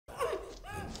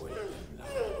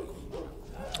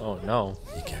Oh no.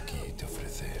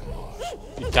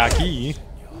 Ikaki?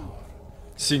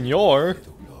 Signor?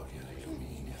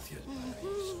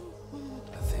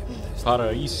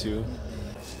 Paraisu?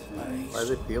 Why are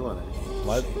they feeling it?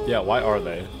 What? Yeah, why are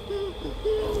they?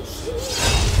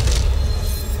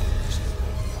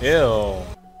 Ew.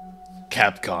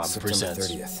 Capcom September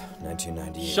presents. 30th,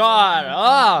 1998. Shut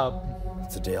up!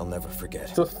 It's a day I'll never forget.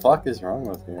 What the fuck is wrong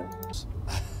with you?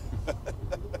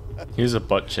 Here's a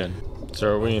butt chin. So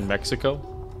are we in Mexico?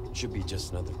 Should be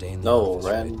just another day in the No, office,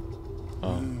 Ren. right?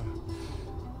 Oh.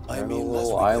 They're in a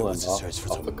little island off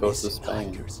the coast of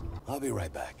Spain. I'll be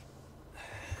right back.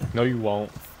 No, you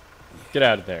won't. Get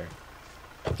out of there.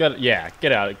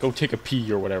 Get out. Go take a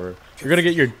pee or whatever. You're gonna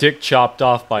get your dick chopped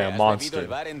off by a monster.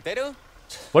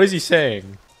 What is he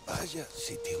saying?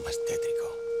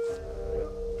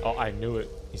 Oh, I knew it.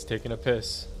 He's taking a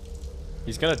piss.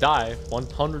 He's gonna die,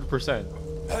 100%.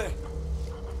 Hey,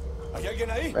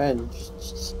 Ren,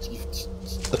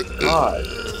 God.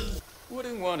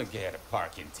 Wouldn't want to get a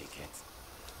parking ticket.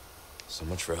 so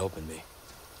much for helping me.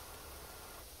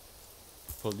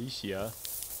 Policia.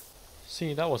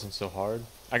 See, that wasn't so hard.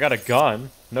 I got a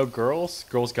gun. No girls?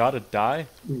 Girls gotta die?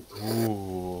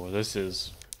 Ooh, this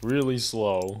is really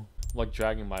slow. I'm like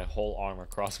dragging my whole arm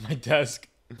across my desk.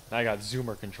 I got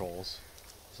zoomer controls.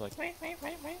 It's like, wait.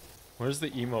 Where's the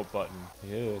emote button?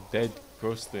 Yeah, dead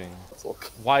gross thing.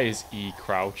 Why is E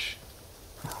crouch?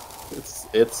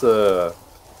 It's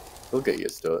we'll get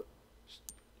used to it.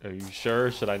 Are you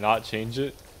sure? Should I not change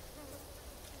it?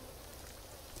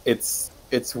 It's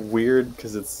weird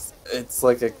because it's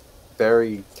like a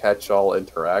very catch-all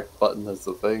interact button is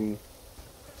the thing.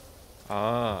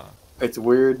 Ah. It's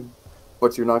weird,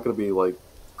 but you're not going to be like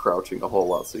crouching a whole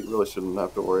lot, so you really shouldn't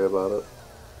have to worry about it.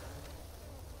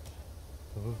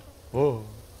 Whoa.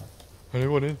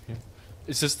 Anyone in here?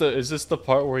 Is this the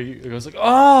part where it goes like,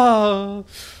 ah,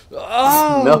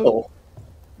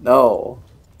 No.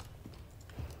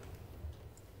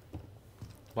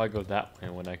 Why go that way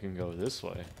when I can go this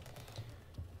way?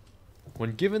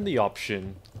 When given the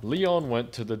option, Leon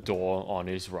went to the door on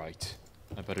his right.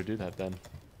 I better do that then.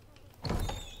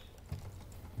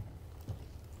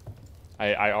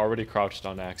 I already crouched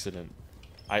on accident.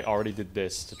 I already did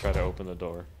this to try to open the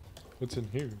door. What's in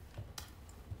here?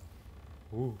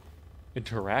 Ooh.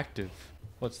 Interactive.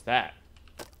 What's that?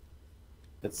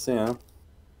 It's, you know,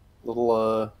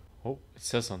 little, Oh, it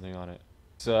says something on it.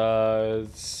 It's,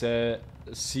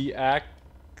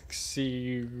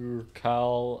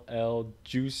 Siaxical El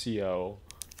Juicio.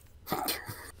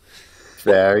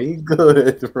 very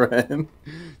good, Ren.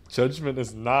 Judgment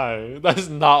is nigh. That's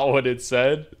not what it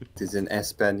said. It is in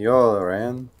Espanol,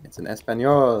 Ren. It's in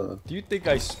Espanol. Do you think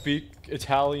I speak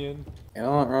Italian? You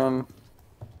know what, Ren?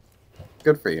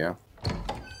 Good for you.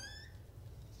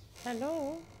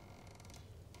 Hello?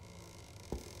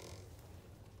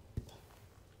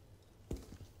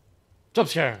 Jump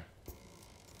scare!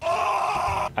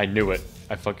 I knew it.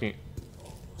 I fucking...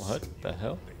 What the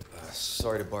hell?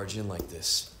 Sorry to barge in like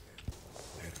this.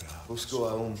 Busco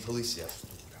a un policía.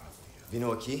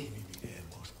 Vino aquí?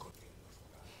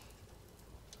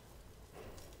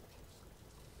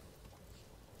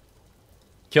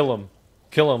 Kill him.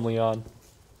 Kill him, Leon.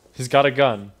 He's got a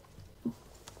gun.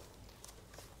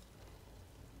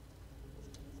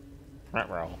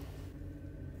 Ruh-roh.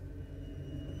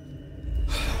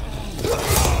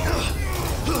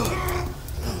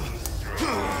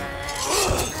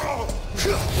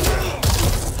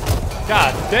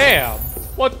 God damn!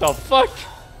 What the fuck?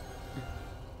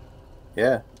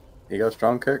 Yeah. You got a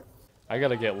strong kick? I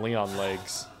gotta get Leon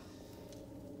legs.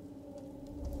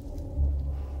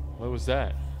 What was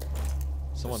that?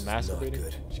 Someone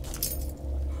masturbating?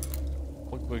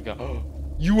 What we got?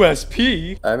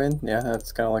 USP? I mean, yeah,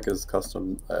 it's kind of like his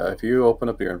custom. If you open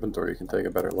up your inventory, you can take a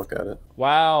better look at it.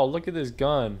 Wow, look at this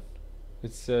gun.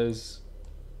 It says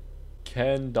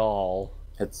Kendall.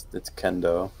 It's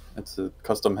Kendo. It's a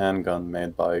custom handgun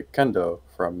made by Kendo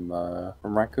from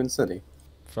Raccoon City.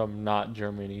 From not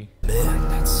Germany. Man,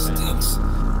 that stinks.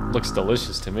 Looks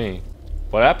delicious to me.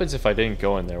 What happens if I didn't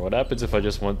go in there? What happens if I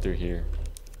just went through here?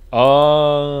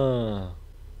 Oh,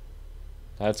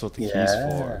 that's what the key's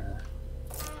for.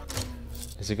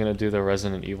 Is it gonna do the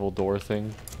Resident Evil door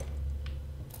thing?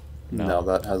 No,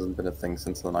 that hasn't been a thing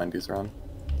since the 90s, Ron.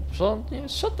 So, yeah,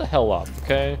 shut the hell up,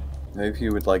 okay? Maybe if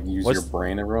you would like use your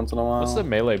brain every once in a while. What's the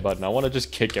melee button? I want to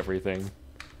just kick everything.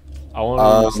 I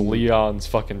want to use Leon's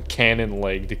fucking cannon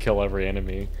leg to kill every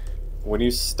enemy. When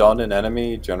you stun an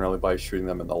enemy, generally by shooting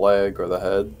them in the leg or the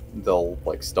head, they'll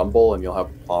like stumble and you'll have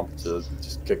a prompt to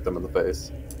just kick them in the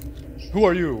face. Who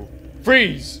are you?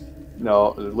 Freeze!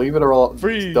 No, leave it alone.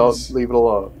 Freeze! Don't leave it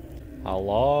alone.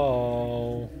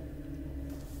 Hello?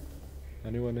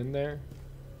 Anyone in there?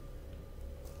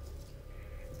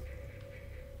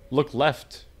 Look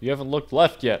left. You haven't looked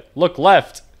left yet. Look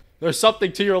left! There's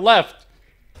something to your left!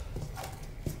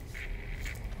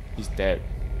 He's dead.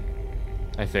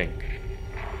 I think.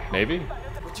 Maybe?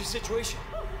 What's your situation?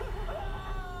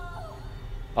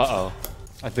 Uh-oh.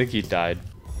 I think he died.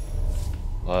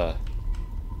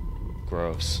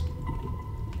 Gross.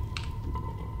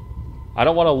 I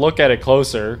don't want to look at it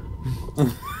closer.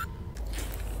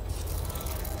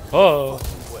 Oh.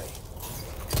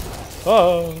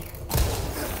 Oh.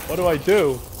 What do I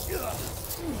do?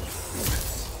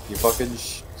 You fucking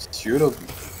shoot him.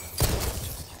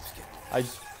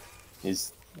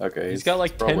 He's okay. He's got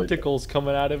like tentacles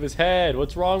coming out of his head.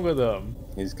 What's wrong with him?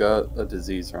 He's got a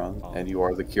disease, Ron, and you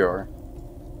are the cure.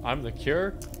 I'm the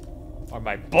cure? Are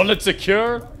my bullets a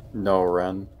cure? No,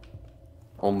 Ren.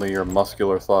 Only your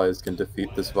muscular thighs can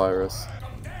defeat this virus.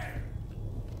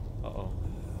 Uh-oh.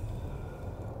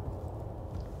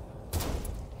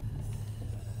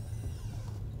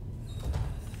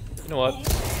 You know what?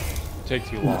 It takes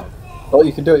too long. Oh,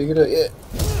 you can do it, you can do it,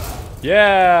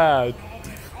 yeah! Yeah!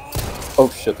 Oh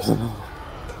shit.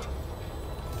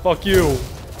 Fuck you!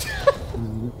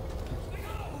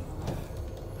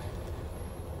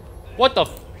 What the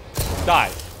f-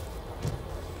 Die.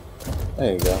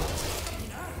 There you go.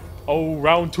 Oh,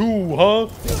 round 2, huh?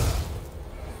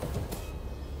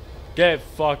 Get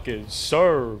fucking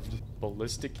served.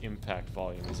 Ballistic impact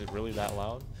volume. Is it really that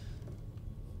loud?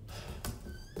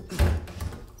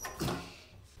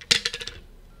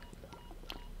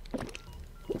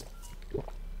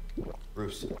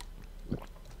 Bruce.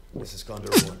 This is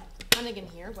Condor 1. Hunnigan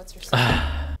here. What's your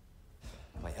sign?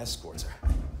 My escorts are.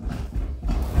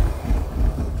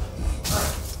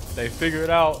 They figure it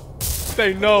out.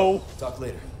 They know. Talk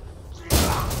later.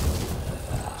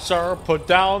 Sir, put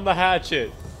down the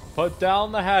hatchet. Put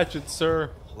down the hatchet, sir.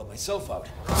 I'll let myself out.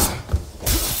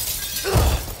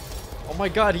 Oh my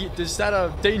god, is that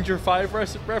a Danger 5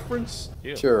 reference?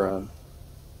 Ew. Sure, Ren.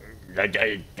 The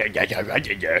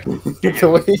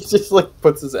way he just like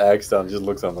puts his axe down, just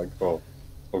looks at him like, oh,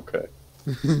 okay.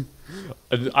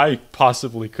 I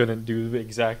possibly couldn't do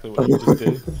exactly what you just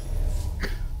did.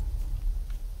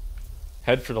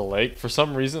 Head for the lake. For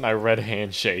some reason, I read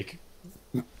handshake.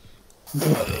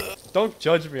 Don't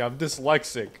judge me. I'm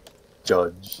dyslexic.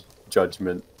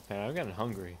 Judgment. Man, I'm getting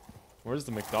hungry. Where's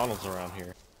the McDonald's around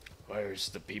here? Where's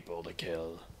the people to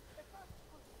kill?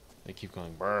 They keep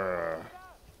going, brr.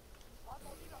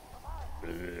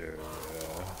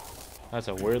 That's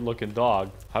a weird looking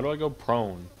dog. How do I go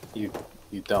prone? You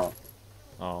don't.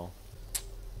 Oh.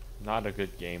 Not a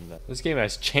good game then. This game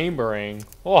has chambering.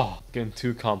 Oh, getting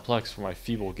too complex for my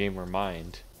feeble gamer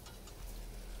mind.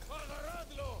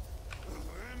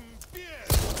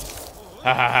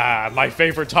 Ha ha ha, my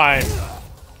favorite time.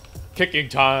 Kicking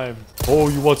time. Oh,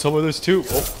 you want some of this too?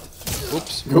 Oh.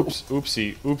 Oops, oops,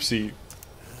 oopsie, oopsie.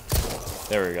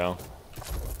 There we go.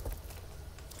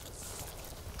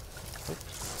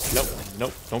 Nope,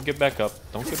 nope, don't get back up.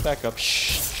 Don't get back up.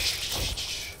 Shh, shh,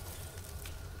 shh.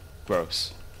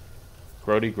 Gross.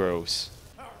 Grody gross.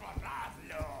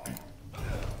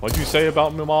 What'd you say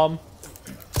about me, Mom?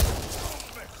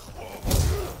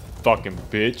 Fucking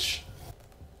bitch.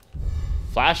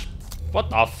 Flash? What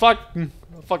the fuck?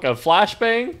 Fucking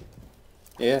flashbang?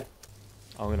 Yeah.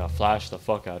 I'm gonna flash the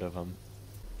fuck out of him.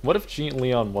 What if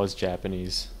Leon was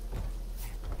Japanese?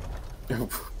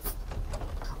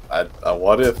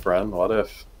 What if, friend? What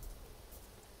if?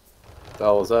 What the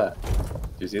hell was that?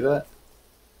 Did you see that?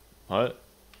 What?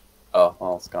 Oh,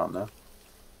 well, it's gone now.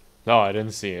 No, I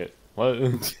didn't see it. What?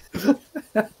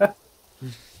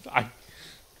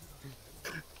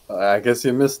 I guess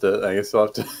you missed it. I guess you'll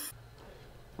have to...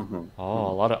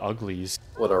 Oh, a lot of uglies.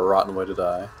 What a rotten way to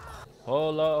die.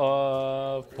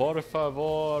 Hola, por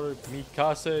favor, mi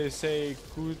casa se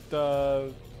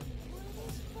escuta,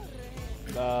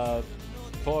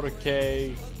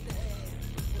 porque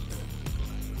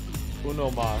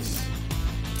uno más.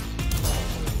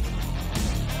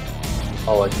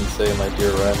 All I can say, my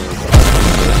dear Ren, is...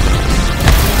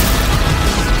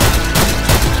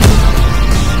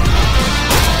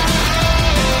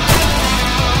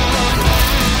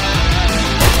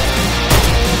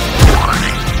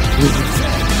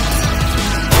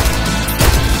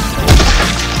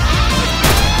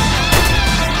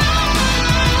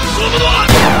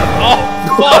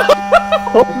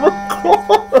 Oh my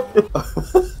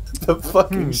god! The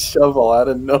fucking shovel out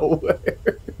of nowhere.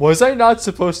 Was I not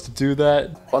supposed to do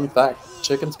that? Fun fact,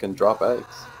 chickens can drop eggs.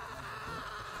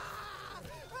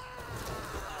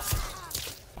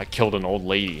 I killed an old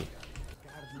lady.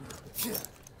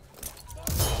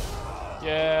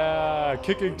 Yeah,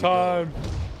 kicking time.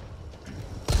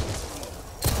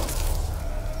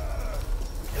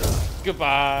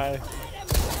 Goodbye.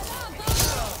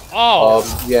 Oh,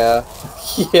 Yeah.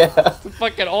 Yeah. the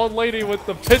fucking old lady with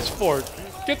the pitchfork.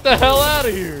 Get the hell out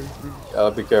of here.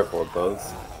 Be careful with those.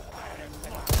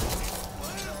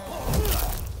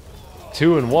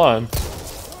 2 and 1.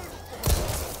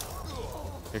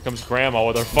 Here comes Grandma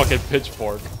with her fucking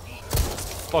pitchfork.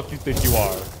 Fuck you think you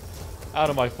are? Out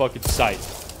of my fucking sight.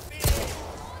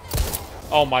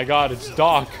 Oh my god, it's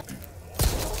Doc.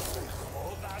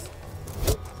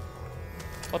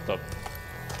 What the?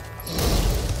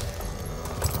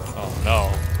 Oh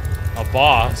no. A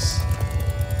boss.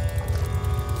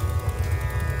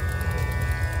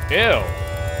 Ew.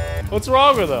 What's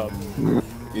wrong with him?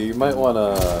 You might want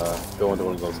to go into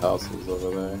one of those houses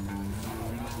over there.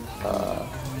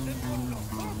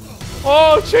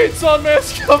 Oh, Chainsaw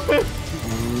Man's coming!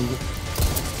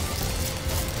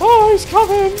 Oh, he's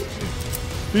coming!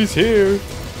 He's here.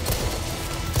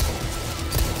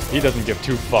 He doesn't give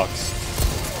 2 fucks.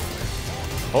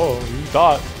 Oh, you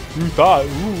thought,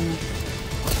 ooh.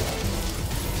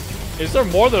 Is there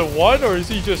more than one, or is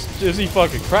he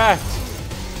fucking cracked?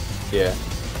 Yeah.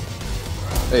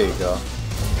 There you go.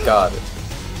 Got it.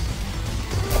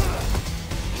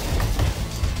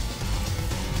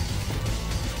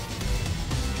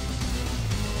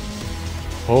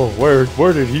 Oh,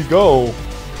 where did he go?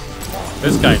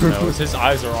 This guy knows. His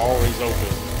eyes are always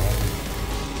open.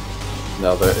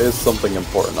 Now there is something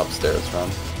important upstairs, Ren.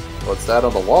 What's that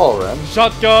on the wall, Ren?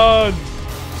 Shotgun!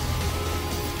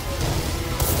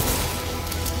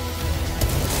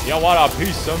 You want a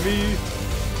piece of me?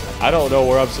 I don't know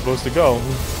where I'm supposed to go.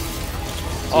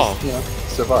 Oh. You know,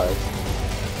 survive.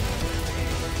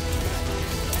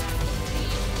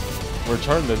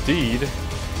 Return the deed?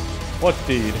 What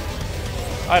deed?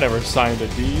 I never signed a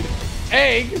deed.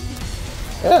 Egg?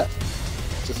 Yeah.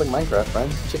 Just like Minecraft, Ren.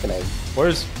 Chicken egg.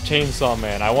 Where's Chainsaw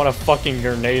Man? I want to fucking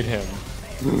grenade him.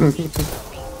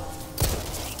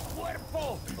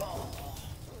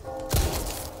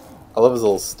 I love his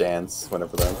little stance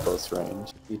whenever they're in close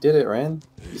range. You did it, Ren.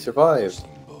 You survived.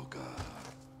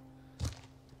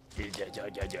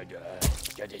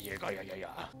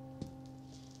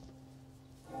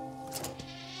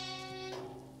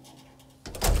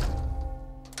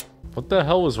 What the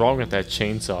hell was wrong with that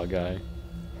chainsaw guy?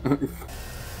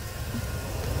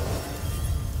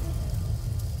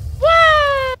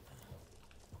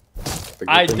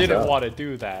 I didn't want to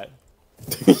do that.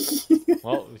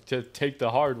 Well, to take the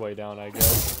hard way down, I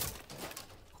guess.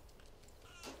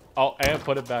 Oh, and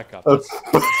put it back up.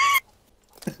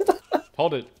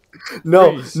 Hold it.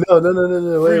 No, Freeze. no.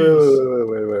 Wait.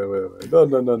 No. Freeze. Don't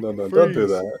do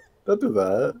that. Don't do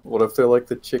that. What if they're like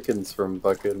the chickens from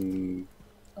fucking,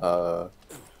 from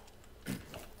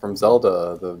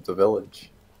Zelda, the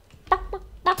village?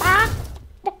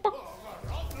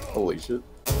 Holy shit.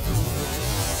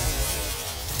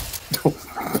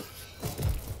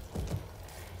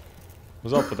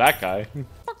 What's up with that guy?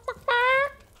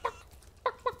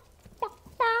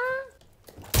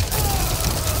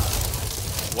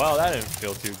 Wow, that didn't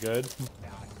feel too good.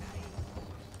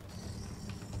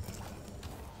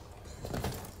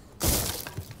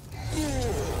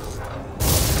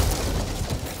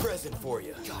 Present for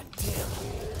you. God damn.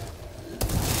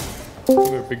 Come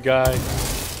here, big guy.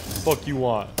 Fuck you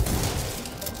want?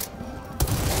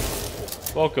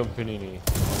 Welcome, Panini.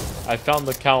 I found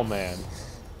the cowman.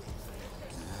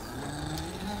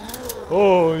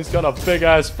 Oh, he's got a big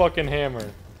ass fucking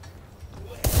hammer.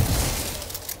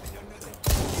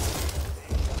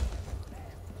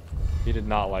 He did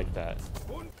not like that.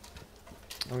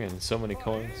 I'm getting so many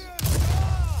coins.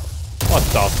 What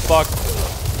the fuck?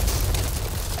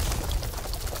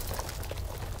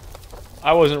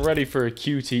 I wasn't ready for a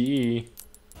QTE.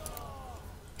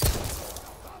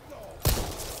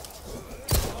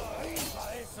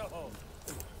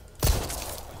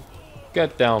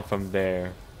 Get down from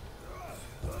there.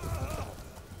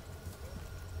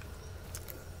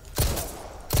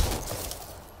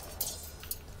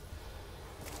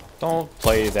 Don't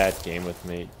play that game with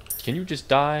me. Can you just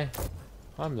die?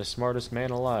 I'm the smartest man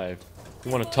alive.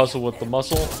 You want to tussle with the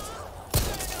muscle?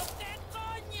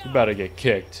 You better get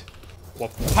kicked. Well,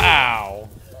 pow!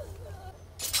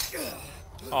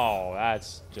 Oh,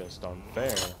 that's just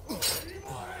unfair.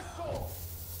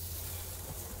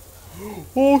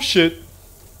 Oh shit!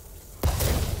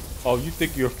 Oh, you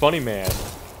think you're a funny man?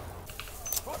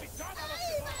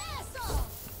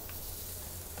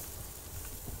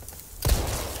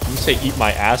 You say eat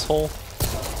my asshole?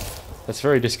 That's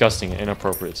very disgusting and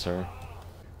inappropriate, sir.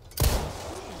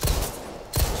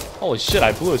 Holy shit,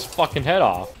 I blew his fucking head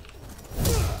off.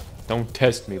 Don't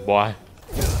test me, boy.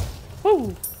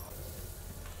 Woo!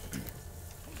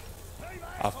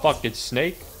 A fucking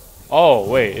snake? Oh,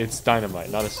 wait, it's dynamite,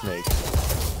 not a snake.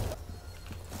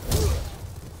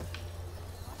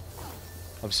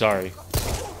 I'm sorry.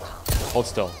 Hold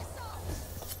still.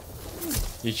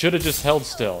 You should have just held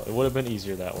still. It would have been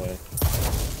easier that way.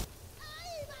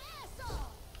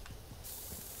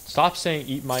 Stop saying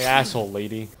eat my asshole,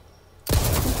 lady.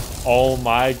 Oh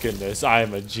my goodness, I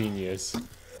am a genius.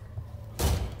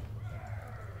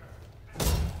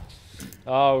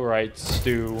 Alright,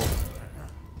 Stu.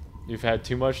 You've had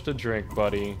too much to drink,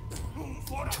 buddy.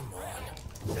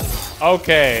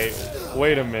 Okay,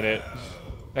 wait a minute.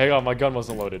 Hang on, my gun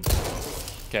wasn't loaded.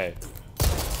 Okay,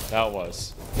 that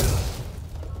was.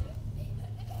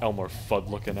 Elmer Fudd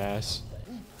looking ass.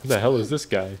 Who the hell is this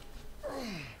guy?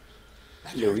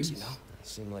 Louis. You know,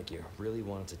 seemed like you really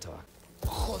wanted to talk.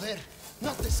 Joder,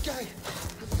 not this guy.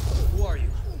 Who are you?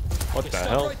 What the Stop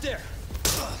hell? right there.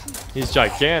 He's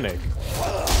gigantic.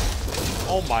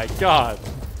 Oh my god.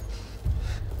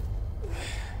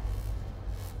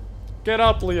 Get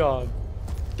up, Leon.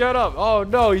 Get up. Oh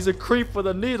no, he's a creep with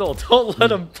a needle. Don't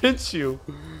let him pinch you.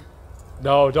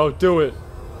 No, don't do it.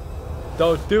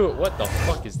 Don't do it. What the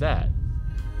fuck is that?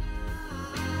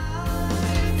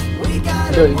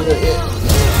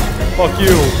 Fuck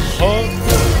you,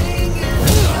 huh?